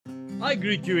I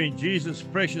greet you in Jesus'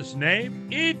 precious name.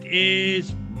 It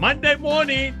is Monday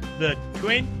morning, the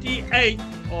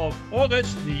 28th of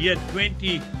August, the year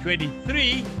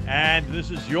 2023, and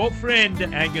this is your friend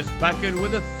Angus Buchan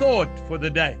with a thought for the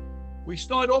day. We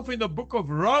start off in the book of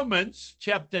Romans,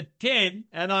 chapter 10,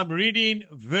 and I'm reading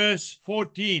verse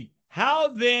 14. How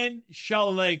then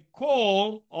shall they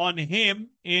call on him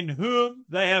in whom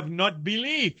they have not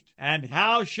believed? And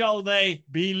how shall they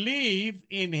believe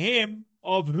in him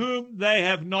of whom they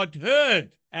have not heard?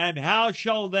 And how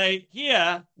shall they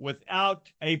hear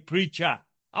without a preacher?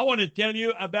 I want to tell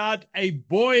you about a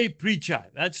boy preacher.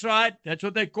 That's right. That's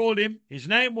what they called him. His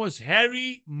name was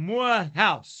Harry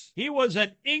Moorhouse. He was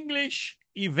an English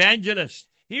evangelist.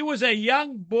 He was a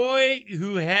young boy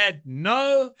who had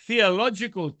no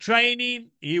theological training.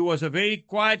 He was a very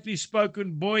quietly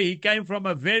spoken boy. He came from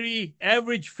a very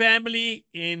average family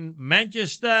in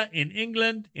Manchester, in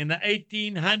England, in the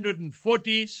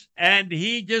 1840s. And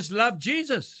he just loved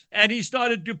Jesus. And he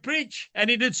started to preach. And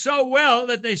he did so well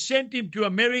that they sent him to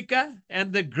America.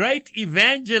 And the great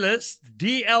evangelist,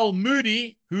 L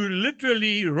Moody, who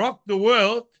literally rocked the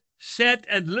world, sat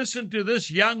and listened to this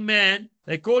young man.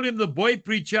 They called him the boy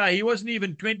preacher. He wasn't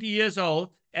even 20 years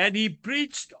old. And he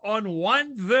preached on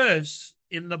one verse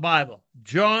in the Bible,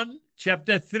 John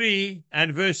chapter 3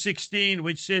 and verse 16,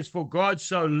 which says, "For God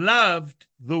so loved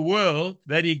the world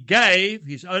that he gave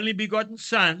his only begotten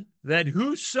Son, that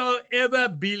whosoever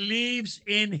believes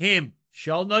in him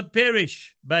shall not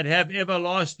perish, but have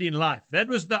everlasting life." That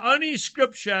was the only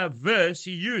scripture verse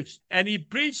he used. And he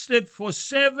preached it for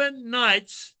 7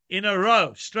 nights in a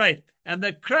row, straight. And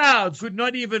the crowds would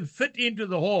not even fit into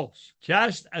the halls.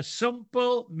 Just a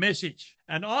simple message.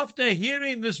 And after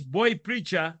hearing this boy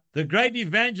preacher, the great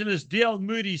evangelist D.L.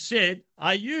 Moody said,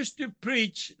 "I used to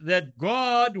preach that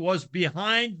God was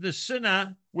behind the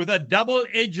sinner with a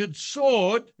double-edged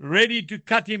sword ready to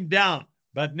cut him down.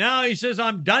 But now," he says,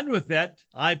 "I'm done with that.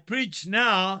 I preach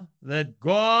now that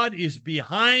God is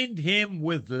behind him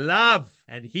with love,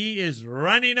 and he is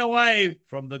running away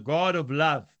from the God of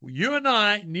love." You and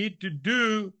I need to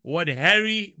do what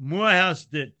Harry Moorhouse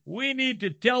did. We need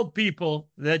to tell people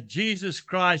that Jesus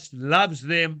Christ loves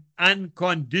them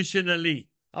unconditionally.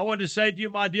 I want to say to you,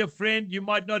 my dear friend, you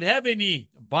might not have any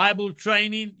Bible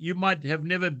training. You might have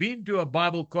never been to a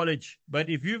Bible college. But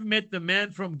if you've met the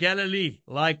man from Galilee,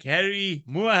 like Harry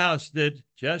Moorhouse did,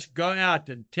 just go out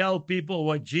and tell people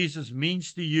what Jesus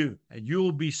means to you. And you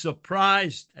will be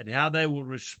surprised at how they will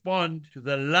respond to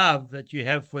the love that you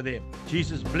have for them.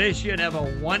 Jesus bless you and have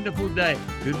a wonderful day.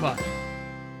 Goodbye.